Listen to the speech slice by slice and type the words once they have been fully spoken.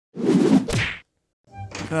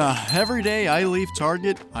Every day I leave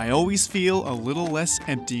Target, I always feel a little less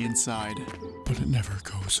empty inside. But it never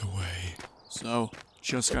goes away. So,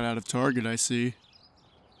 just got out of Target, I see.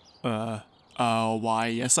 Why,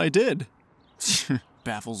 yes I did.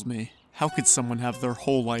 Baffles me. How could someone have their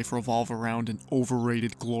whole life revolve around an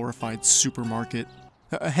overrated, glorified supermarket?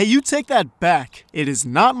 Hey, you take that back. It is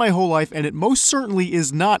not my whole life, and it most certainly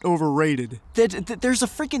is not overrated. There's a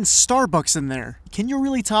freaking Starbucks in there. Can you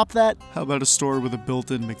really top that? How about a store with a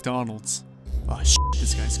built-in McDonald's? Oh, shit,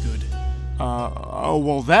 this guy's good.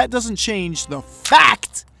 Well, that doesn't change the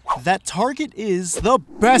fact that Target is the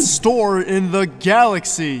best store in the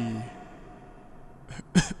galaxy.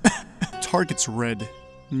 Target's red.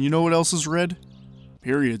 And you know what else is red?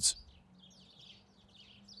 Periods.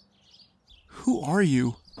 Who are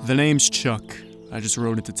you? The name's Chuck. I just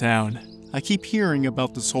rode into town. I keep hearing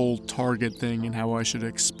about this whole Target thing and how I should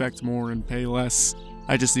expect more and pay less.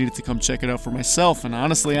 I just needed to come check it out for myself, and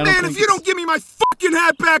honestly, I don't think Man, if you don't give me my fucking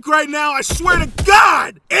hat back right now, I swear to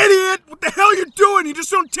God! Idiot! What the hell you doing? You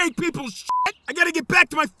just don't take people's shit! I gotta get back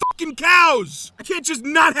to my fucking cows! I can't just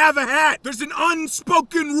not have a hat! There's an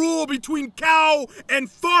unspoken rule between cow and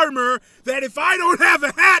farmer that if I don't have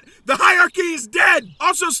a hat, the hierarchy is dead!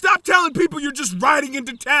 Also, stop telling people you're just riding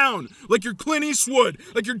into town, like you're Clint Eastwood,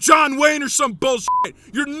 like you're John Wayne or some bullshit.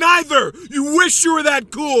 You're neither! You wish you were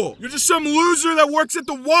that cool! You're just some loser that works at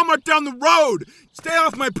the Walmart down the road! Stay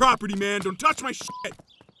off my property, man. Don't touch my shit.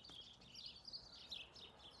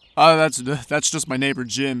 That's just my neighbor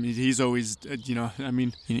Jim. He's always, you know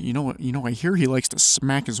what, I hear he likes to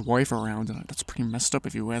smack his wife around, and that's pretty messed up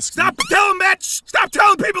if you ask me. Stop telling that Stop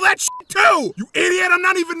telling people that shit too! You idiot, I'm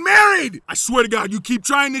not even married! I swear to God, you keep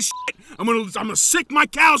trying this shit, I'm gonna sick my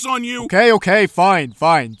cows on you! Okay, fine.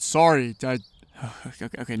 Sorry.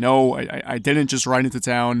 Okay, no, I didn't just ride into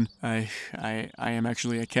town. I am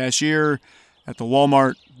actually a cashier at the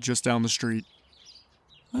Walmart just down the street.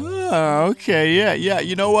 Oh, okay, yeah,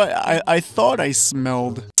 you know what? I thought I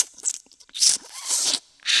smelled...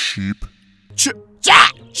 cheap.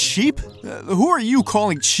 Cheap? Who are you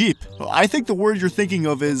calling cheap? I think the word you're thinking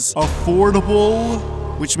of is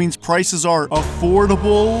affordable, which means prices are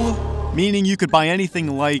affordable, meaning you could buy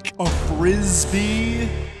anything like a frisbee,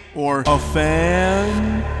 or a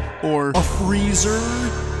fan, or a freezer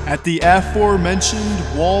at the aforementioned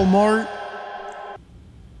Walmart.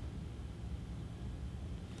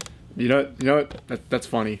 You know what? That's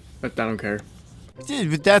funny. I don't care.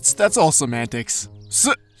 But that's all semantics.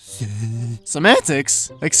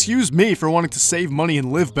 Semantics? Excuse me for wanting to save money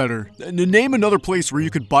and live better. Name another place where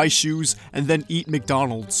you could buy shoes and then eat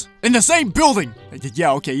McDonald's. In the same building!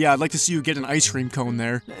 Yeah, I'd like to see you get an ice cream cone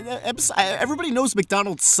there. Everybody knows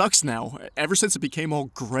McDonald's sucks now, ever since it became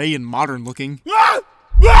all gray and modern looking.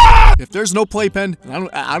 If there's no playpen,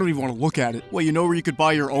 I don't even want to look at it. Well, you know where you could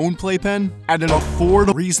buy your own playpen? At an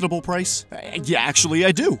affordable, reasonable price? Yeah, actually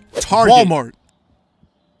I do. Target. Walmart.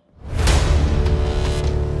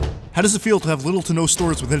 How does it feel to have little to no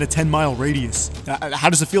stores within a 10-mile radius? How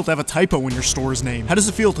does it feel to have a typo in your store's name? How does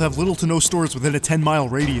it feel to have little to no stores within a 10-mile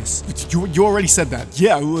radius? You already said that.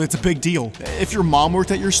 Yeah, it's a big deal. If your mom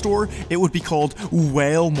worked at your store, it would be called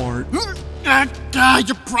Whalemart.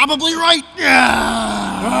 You're probably right.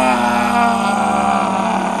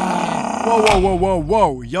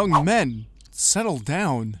 Whoa, young men, settle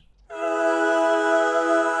down.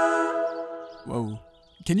 Whoa.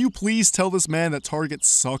 Can you please tell this man that Target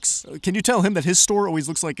sucks? Can you tell him that his store always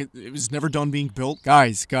looks like it was never done being built?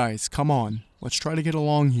 Guys, come on. Let's try to get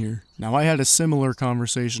along here. Now, I had a similar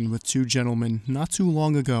conversation with two gentlemen not too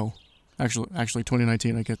long ago. Actually,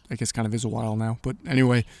 2019, I guess kind of is a while now. But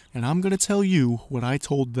anyway, and I'm gonna tell you what I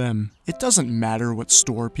told them. It doesn't matter what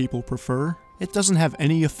store people prefer. It doesn't have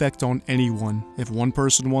any effect on anyone. If one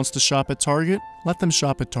person wants to shop at Target, let them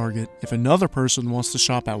shop at Target. If another person wants to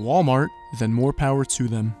shop at Walmart, then more power to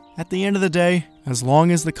them. At the end of the day, as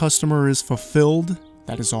long as the customer is fulfilled,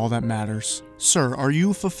 that is all that matters. Sir, are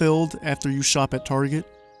you fulfilled after you shop at Target?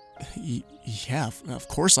 Yeah, of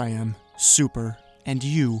course I am. Super. And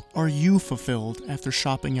you, are you fulfilled after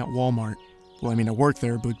shopping at Walmart? Well, I mean, I work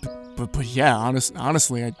there, but yeah,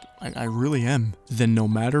 honestly, I really am. Then no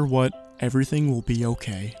matter what, everything will be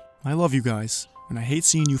okay. I love you guys, and I hate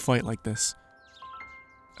seeing you fight like this.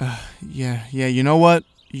 Yeah, you know what?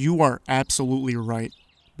 You are absolutely right.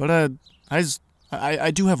 But,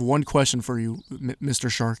 I do have one question for you,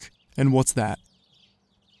 Mr. Shark. And what's that?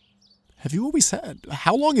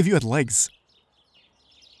 How long have you had legs?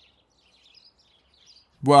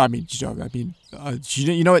 Well, I mean,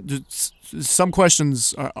 you know what? Some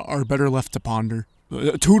questions are better left to ponder.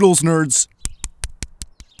 Toodles, nerds.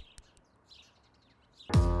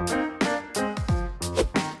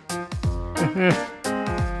 Ah!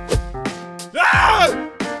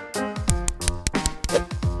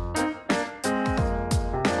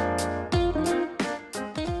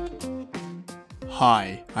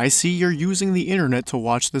 Hi, I see you're using the internet to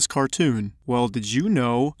watch this cartoon. Well, did you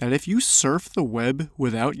know that if you surf the web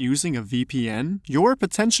without using a VPN, you're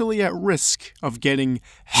potentially at risk of getting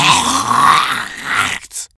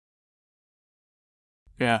hacked?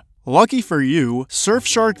 Yeah. Lucky for you,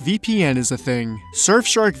 Surfshark VPN is a thing.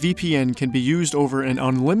 Surfshark VPN can be used over an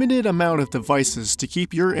unlimited amount of devices to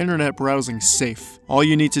keep your internet browsing safe. All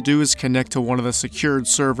you need to do is connect to one of the secured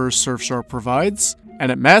servers Surfshark provides,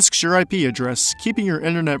 and it masks your IP address, keeping your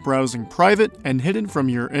internet browsing private and hidden from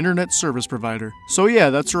your internet service provider. So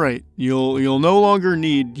yeah, that's right. You'll no longer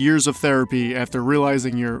need years of therapy after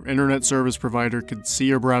realizing your internet service provider could see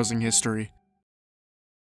your browsing history.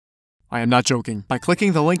 I am not joking. By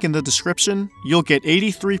clicking the link in the description, you'll get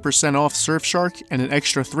 83% off Surfshark and an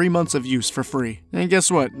extra 3 months of use for free. And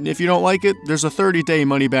guess what? If you don't like it, there's a 30-day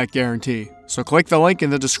money-back guarantee. So click the link in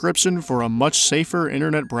the description for a much safer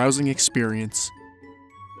internet browsing experience.